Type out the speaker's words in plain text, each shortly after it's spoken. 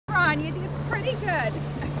Ron, you did pretty good.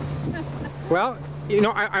 Well, you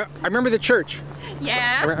know, I remember the church.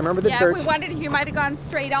 Yeah. I remember the church. Yeah, we wondered if you might have gone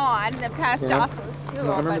straight on and then past Jocelyn's school.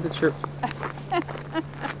 No, I remember the church.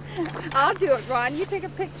 I'll do it, Ron. You take a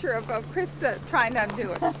picture of Chris trying to do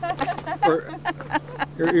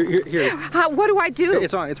it. Here. What do I do?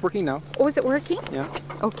 It's on. It's working now. Oh, is it working? Yeah.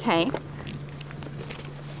 Okay.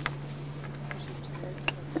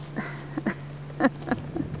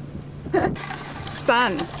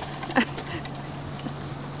 Sun.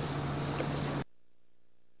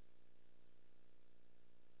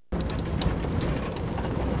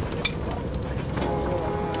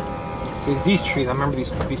 See, these trees, I remember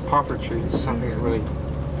these poplar trees. This is something that really...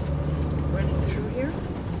 Running through here?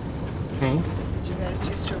 Okay. Did you guys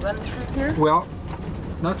used to run through here? Well,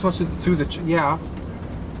 not so much through the... yeah.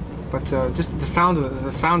 But just the sound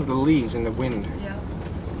of the leaves and the wind. Yeah.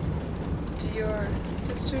 Do your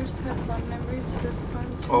sisters have fond memories of this farm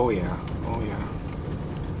too? Oh yeah. Oh yeah.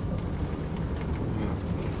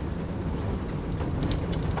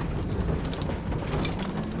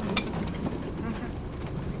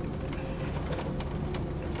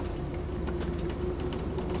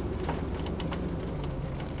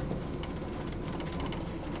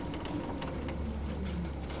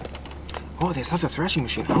 Oh, they have the threshing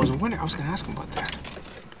machine. I was going to ask them about that.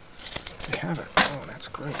 They have it. Oh, that's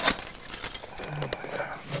great. Oh,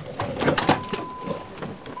 yeah.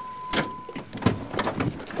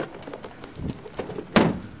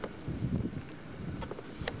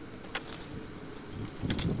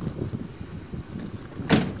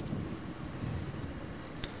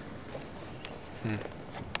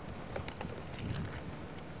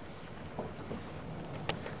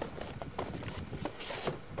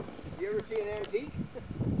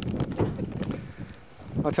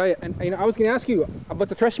 I'll tell you, and you know, I was going to ask you about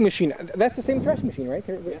the threshing machine. That's the same threshing machine, right?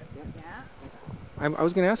 Yeah. I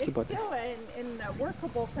was going to ask you about that. It's still in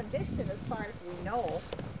workable condition as far as we know.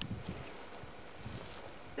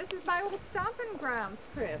 This is my old stomping grounds,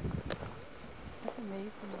 Chris. That's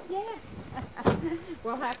amazing. Yeah.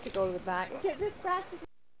 We'll have to go to the back. This grass is...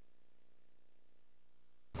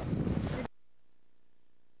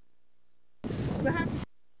 We'll have to...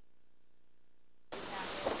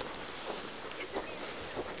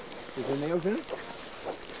 Is there nails in it?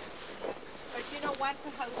 But you know what? The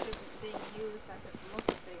house isn't being used as it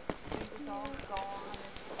looks big. This is all gone.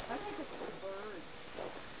 I think it's the birds.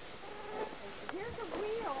 Here's a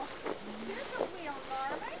wheel. Here's a wheel,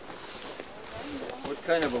 Marvin. What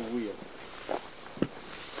kind of a wheel?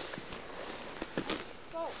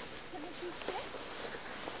 So, can it be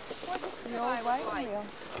fixed? Or just The old white wheel.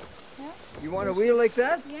 You want a wheel like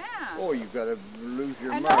that? Yeah. Oh, you gotta lose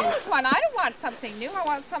your An mind. old one. I don't want something new. I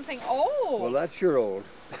want something old. Well, that's your old.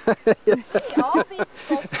 See, all these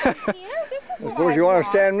folks in here. This is I what suppose I you want want. to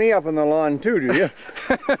stand me up on the lawn too, do you?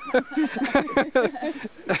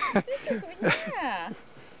 This is yeah.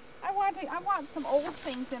 I want some old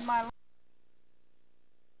things in my life.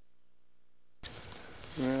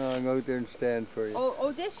 Well, I'll go out there and stand for you.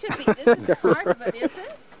 Oh, this should be. This is part of it, is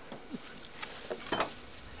it?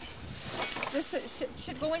 This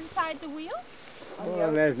should go inside the wheel.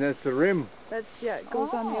 Well, that's the rim. That's, yeah, it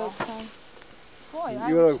goes on the Oh. outside. Boy,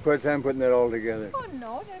 You'll have quite time putting that all together. Oh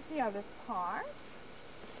no, there's the other part.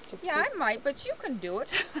 Just Yeah, I might, but you can do it.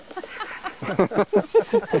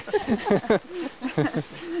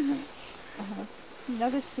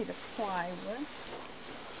 Another sheet of plywood.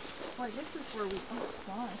 Boy, this is where we, oh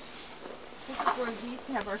gosh. This is where we used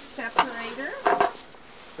to have our separator.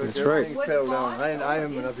 That's Everything right. fell down. I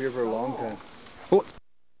haven't been up here for a long time.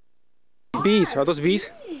 Bees. Are those bees?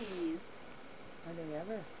 Bees. Are they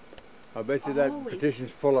ever? I bet you that Always. petition's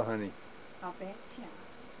full of honey. I'll bet you.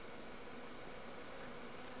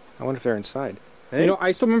 I wonder if they're inside. Hey? You know,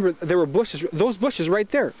 I still remember there were bushes. Those bushes right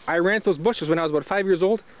there. I ran at those bushes when I was about 5 years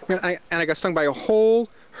old, and I got stung by a whole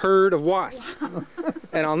herd of wasps.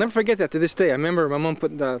 And I'll never forget that to this day. I remember my mom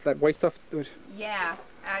putting that white stuff. Yeah,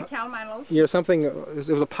 calamine lotion. You know, something. It was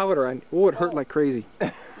a powder, and oh, it hurt like crazy.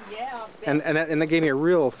 Yeah, I'll bet. And that gave me a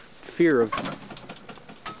real fear of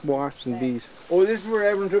wasps and bees. Oh, this is where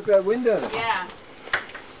everyone took that wind out of. Yeah.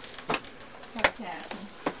 What's happening?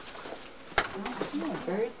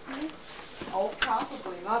 Birds' nest? Oh,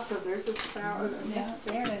 probably. Lots of, there's a sparrow, A nest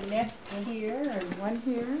there and a nest here and one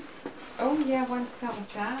here. oh yeah, one fell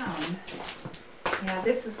down. Yeah,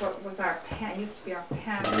 this is what was our used to be our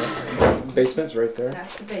patio. Basement's right there.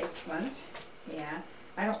 That's the basement. Yeah.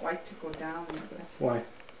 I don't like to go down there, but Why?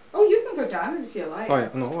 oh, you can go down it if you like. Oh yeah,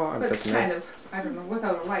 no, well, But it's doesn't kind matter. of, I don't know,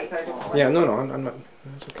 without a light, I don't like Yeah, it. no, I'm not.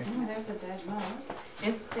 That's okay. Oh, there's a dead mouse.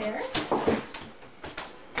 Is there?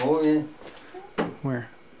 Oh, yeah. Where?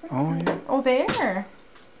 Oh, yeah. Oh, there.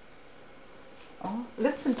 Oh,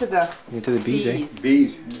 listen to the Into the bees, eh? bees.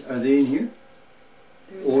 Bees, are they in here?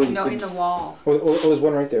 Oh, No, in the wall. Oh, there's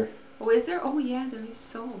one right there. Oh, is there? Oh, yeah, there is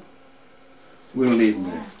so. we'll leave them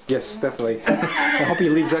there. Yes, definitely. I hope he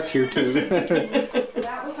leaves us here too.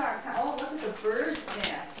 That was our. Oh, look at the bird's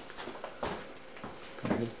nest.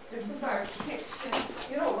 This is our kitchen.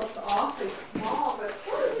 You know, it looks awfully small, but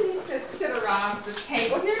where do these just sit around the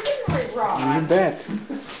table here, didn't we, You Ron? bet.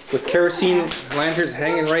 With kerosene lanterns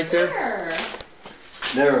hanging right there. Sure.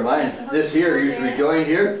 Never mind, this here used to be joined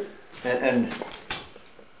here, and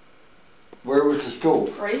where was the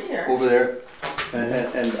stove? Right here. Over there.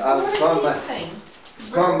 And I was What are these things?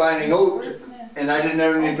 combining oats, Bird's nest. and I didn't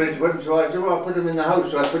have any place to put them, so I said, well, I'll put them in the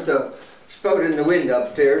house. So I put the spout in the window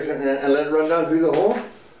upstairs and let it run down through the hole.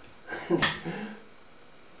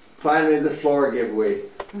 Finally, the floor gave way.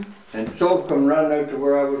 And Soph come running out to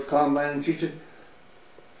where I was combining, and she said,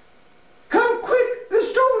 "Come quick, the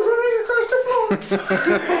stove's running across the floor."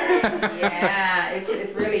 Yeah,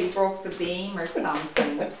 it really broke the beam or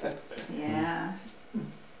something. Yeah.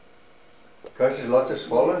 Gosh, there's lots of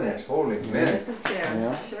swallow nests, holy man. Isn't there?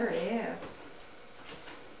 Yeah. Sure is.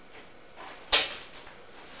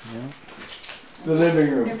 The living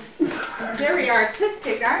room. Very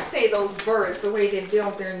artistic, aren't they, those birds, the way they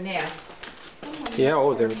build their nests? Yeah,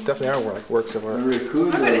 oh, there definitely are like works of The art. raccoons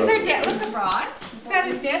Look at, is are there up dead, look at Ron. Is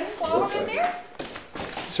that a dead swallow in there? It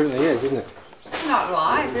certainly is, isn't it? It's not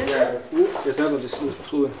live, is it? This other just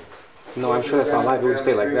flew in. No, I'm sure that's not live. It would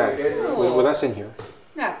stay like that. With us in here.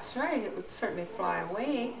 That's right, it would certainly fly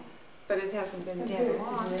away, but it hasn't been dead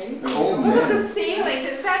long. Oh, Look at man. the ceiling,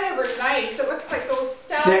 is that ever nice? It looks like those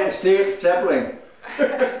stars. Stapling,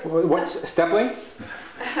 What's stepling?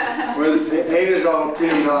 where the paint is all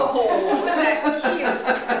cleaned off. Oh, isn't that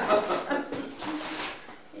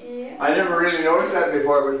cute? Yeah. I never really noticed that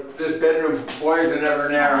before, but this bedroom, boy, is it ever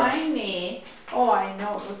narrow. Tiny. Oh, I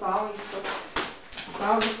know, it was always so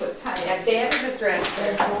tiny. A bed and a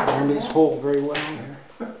dresser. I remember this hole very well here.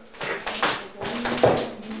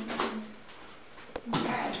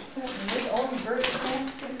 Yes, certainly. Oh, and bird's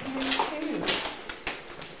nest in here too.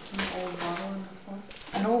 An old bottle in the front.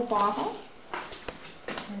 An old bottle? I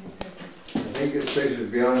think this place is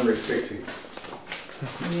beyond restriction.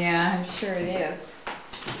 Yeah, I'm sure it is.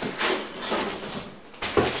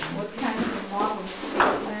 What kind of bottles is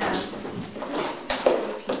that?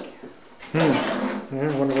 Yeah,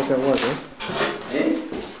 I wonder what that was, eh? Eh?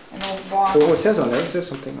 An old Well, bottle. it says on there, it says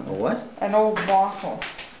something on A it. what? An old bottle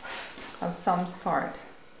of some sort.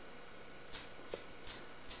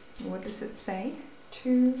 What does it say?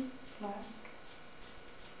 Two black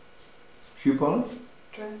Shoe polish?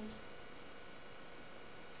 dress.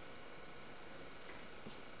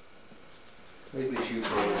 Maybe shoe I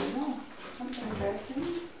polish. don't know. Something dressing.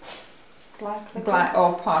 Black liquid. Black,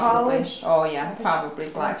 oh, possibly. Polish. Oh, yeah, probably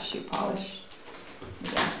black shoe polish.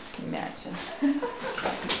 Yeah, imagine.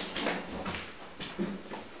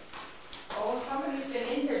 Oh, somebody's been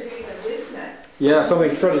in here doing the business. Yeah,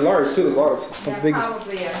 something fairly large too. There's a lot of Yeah, big.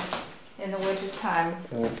 probably in the winter time.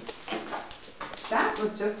 Yeah. That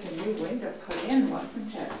was just a new window put in,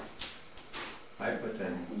 wasn't it? I put that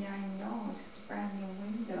in. Yeah, I know, just a brand new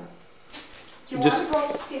window. Do you Just- want to go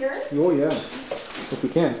upstairs? Oh yeah, if we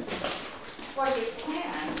can. Well, you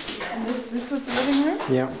can. And this was the living room?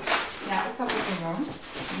 Yeah. That was the living room.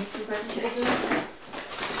 This is our kitchen.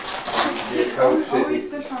 Yeah, couch city. Always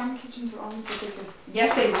the farm kitchens are always the biggest.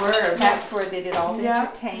 Yes, they were. That's where they did all the Yeah,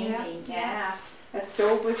 entertaining. yeah. A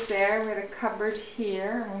stove was there. We had a cupboard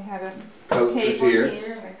here, and we had a Couch was table here.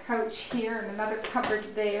 here, and a couch here, and another cupboard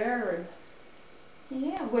there. And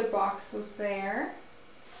yeah, wood box was there.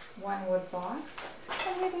 One wood box.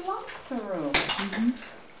 And we had lots of room.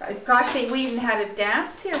 Gosh, we even had a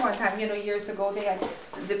dance here one time. You know, years ago,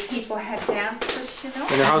 the people had dances. You know.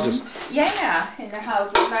 In their houses. Yeah, in the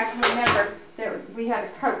houses. And I can remember that we had a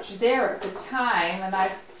couch there at the time, and I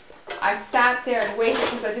sat there and waited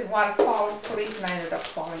because I didn't want to fall asleep, and I ended up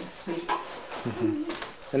falling asleep.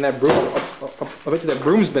 And that broom, I bet you that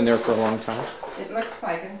broom's been there for a long time. It looks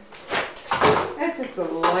like it. It's just a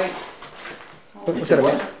light. Was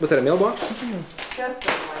that a mailbox? Just a light.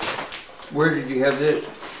 Where did you have this?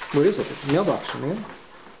 What is it? A mailbox, man.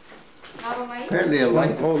 Not a light? Apparently a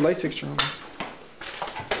light. Oh, light fixture on this.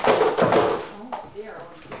 Oh dear,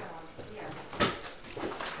 oh dear, oh dear.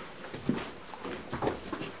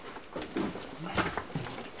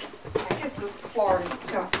 I guess this floor is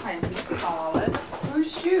still kind of solid.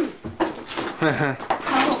 Whose shoe?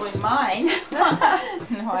 Probably mine.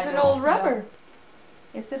 No, It's I an don't old know. rubber.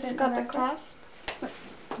 Is it It's in got the rubber? clasp.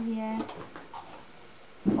 Yeah.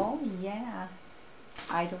 Oh, yeah.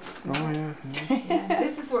 I don't Oh know. yeah. Yeah,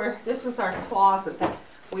 this was our closet that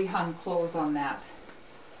we hung clothes on that.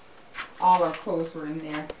 All our clothes were in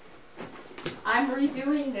there. I'm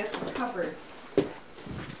redoing this cupboard.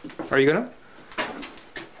 Are you gonna?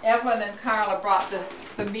 Evelyn and Carla brought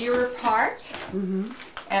the mirror part,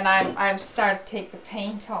 and I'm starting to take the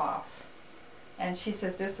paint off. And she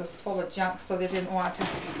says this is full of junk, so they didn't want to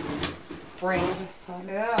bring.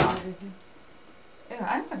 Yeah. Yeah,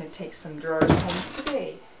 I'm going to take some drawers home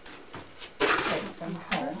today. Take them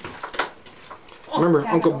home. Remember,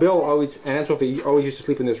 Yeah, Uncle no. Bill always, and Aunt Sophie always used to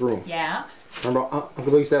sleep in this room. Yeah. Remember, Uncle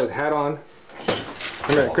Bill used to have his hat on.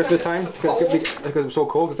 Remember at Christmas time? Because it was so cold. Because it was so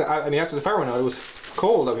cold. Because I mean, after the fire went out, it was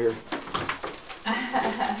cold up here.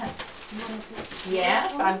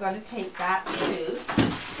 Yes, I'm going to take that too.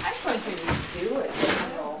 I'm going to redo it.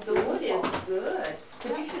 The wood is good.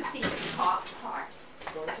 But you should see the top part.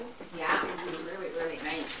 Gorgeous. Yeah, it's really, really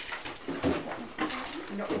nice.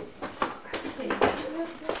 No, it's. Can you get it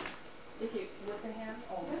if you with the hand?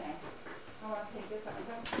 Oh, okay. I want to take this out.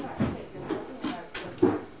 That's not take this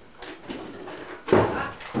out.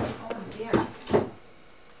 Oh dear.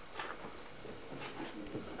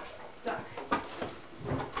 Stuck.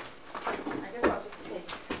 I guess I'll just take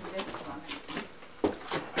this one.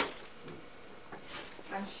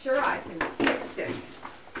 I'm sure I can fix it.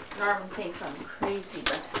 Norman thinks I'm crazy,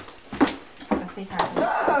 but I think I can.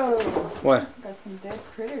 What? Got some dead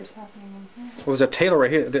critters happening in here. Well, there's a tail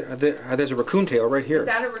right here. There's a raccoon tail right Is here.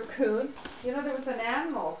 that a raccoon? You know, there was an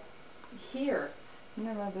animal here.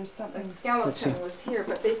 No, there's A something. skeleton was here,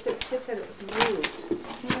 but they said it was moved.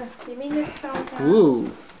 Here, you mean this skeleton? Ooh.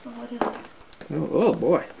 What is it? Oh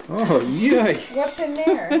boy. Oh yay. What's in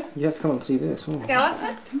there? You have to come and see this. Oh.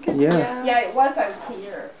 Skeleton? Yeah. Yeah, it was out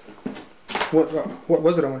here. What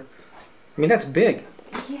was it? I mean, that's big.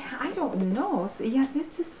 Yeah, I don't know. So, yeah,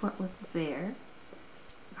 this is what was there.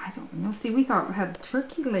 I don't know. See, we thought it had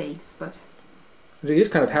turkey legs, but... It is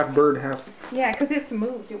kind of half bird, half... Yeah, because it's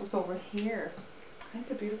moved. It was over here.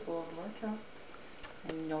 That's a beautiful old wardrobe.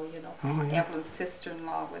 I know, you know. Oh, yeah. Evelyn's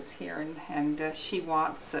sister-in-law was here, and she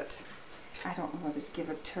wants it. I don't know whether to give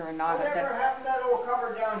it to her or not. Whatever happened to that old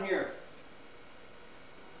cupboard down here?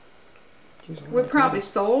 Jeez, oh We my probably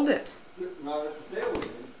goodness. sold it. No, it's still with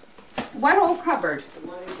it. What old cupboard? The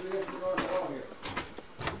money we have to run it all here.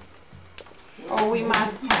 Oh, we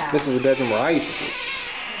must have. This is the bedroom where I used to sleep.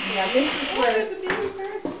 Yeah, this is where... There's a baby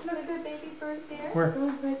bird. Look, there's a baby bird there. Where?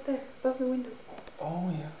 Oh, right there, above the window. Oh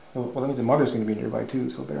yeah. Well, that means the mother's going to be nearby too,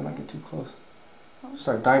 so better not get too close.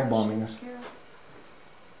 Start dive bombing us.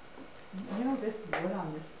 You know this wood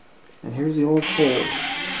on this. And here's the old pole.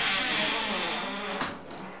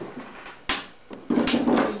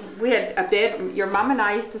 We had a bed. Your mom and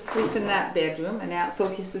I used to sleep in that bedroom, and Aunt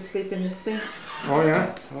Sophie used to sleep in the sink. Oh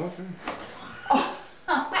yeah. Okay. Oh,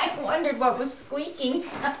 I wondered what was squeaking.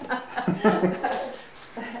 I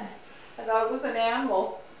thought it was an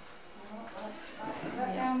animal. That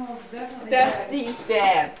animal's definitely That's dead. Steve's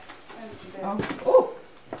dad. Oh. Oh.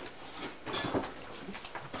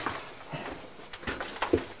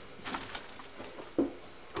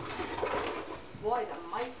 Boy, the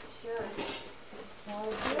mice sure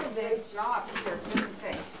did their job here, didn't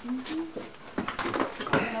they? You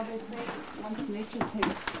know, they say once nature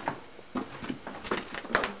takes.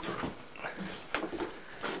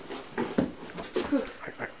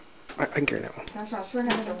 I can carry that one. Gosh, I'll sure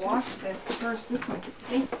have to wash this first. This one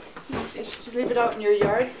stinks. You should just leave it out in your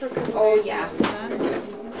yard for a couple Oh, days. yes.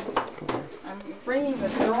 I'm bringing the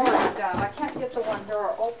drawers down. I can't get the one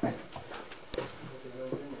door open.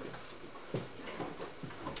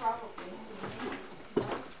 Probably.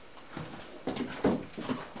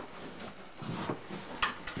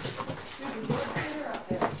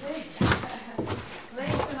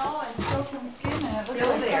 Legs and all, and still some skin in it.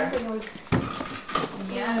 Still there.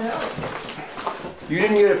 Yeah. You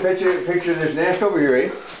didn't get a picture of this nest over here,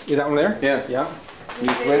 eh? Is that one there? Yeah. Yeah.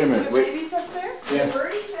 Wait a minute, wait. Babies up there? Yeah.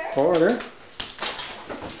 Birdies there? Oh, there.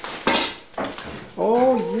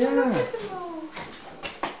 Oh yeah.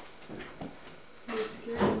 You're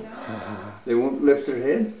scared now. They won't lift their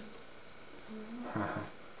head?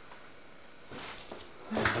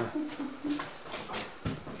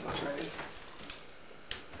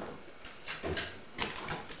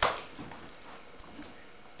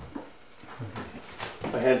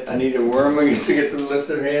 I need a worm again to get them to lift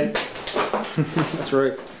their head. That's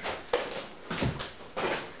right.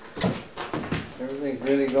 Everything's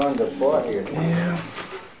really gone to pot here. Yeah.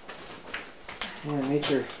 Yeah,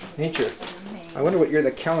 nature. I wonder what year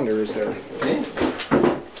the calendar is there. Eh?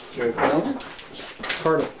 Is there a calendar?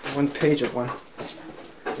 Part of one page of one.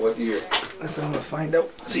 What year? That's what I'm gonna find out.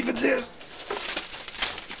 See if it says.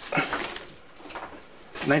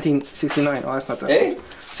 1969. Oh, that's not that. Eh?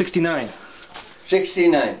 69.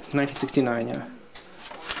 69. 1969, yeah.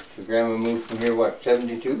 So Grandma moved from here, what,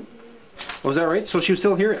 72? Was that right? So she was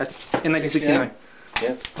still here in 1969?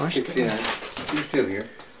 Yeah, Oh, 69. She's still here.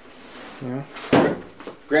 Yeah.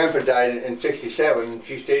 Grandpa died in 67 and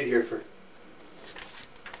she stayed here for...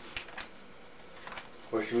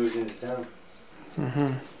 Before she moved into town.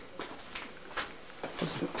 Mm-hmm.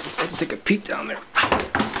 Let's take a peek down there.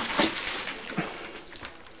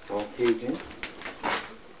 All caved in?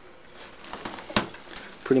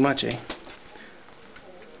 Pretty much, eh?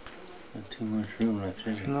 Not too much room left,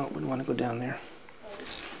 is there? No, wouldn't want to go down there.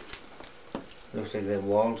 Looks like that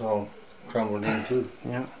wall's all crumbled in too.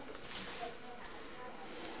 Yeah.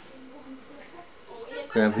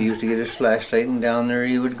 Grandpa used to get his flashlight and down there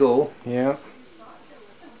he would go. Yeah.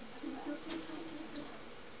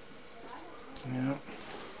 Yeah.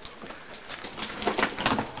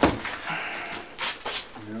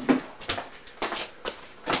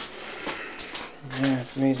 Yeah,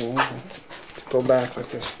 it's amazing, isn't it? To go back like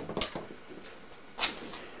this.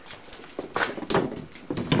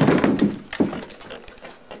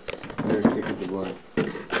 There's Chicken the Boy.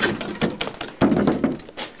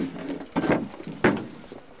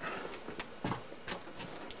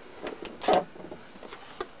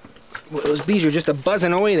 Well, those bees are just a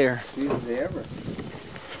buzzing away there. If they ever.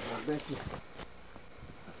 I bet you.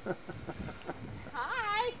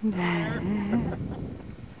 Hi.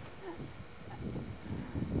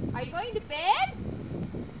 Are you going to bed?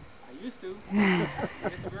 I used to.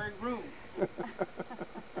 It's a very room. Yeah.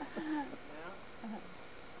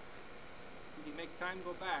 You make time to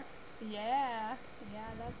go back. Yeah. Yeah,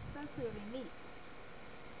 that's really neat.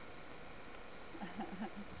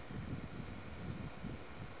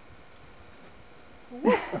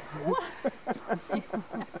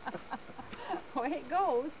 Away it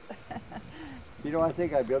goes. You know, I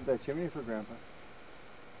think I built that chimney for Grandpa.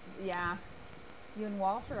 Yeah. You and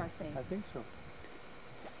Walter, I think. I think so.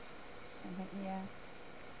 Yeah.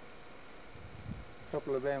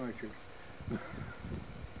 Couple of amateurs.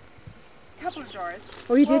 Couple of drawers.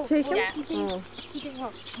 Oh, you did take him? Yeah. Oh. He did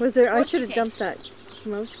well. Was there? I What'd should you have take? dumped that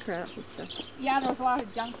mouse crap and stuff. Yeah, there was a lot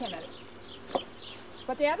of junk in it.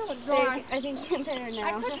 But the other drawer, I think you're better I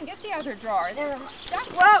now. couldn't get the other drawers. Yeah.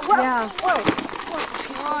 Whoa!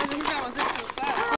 Oh, I think that was it so fast.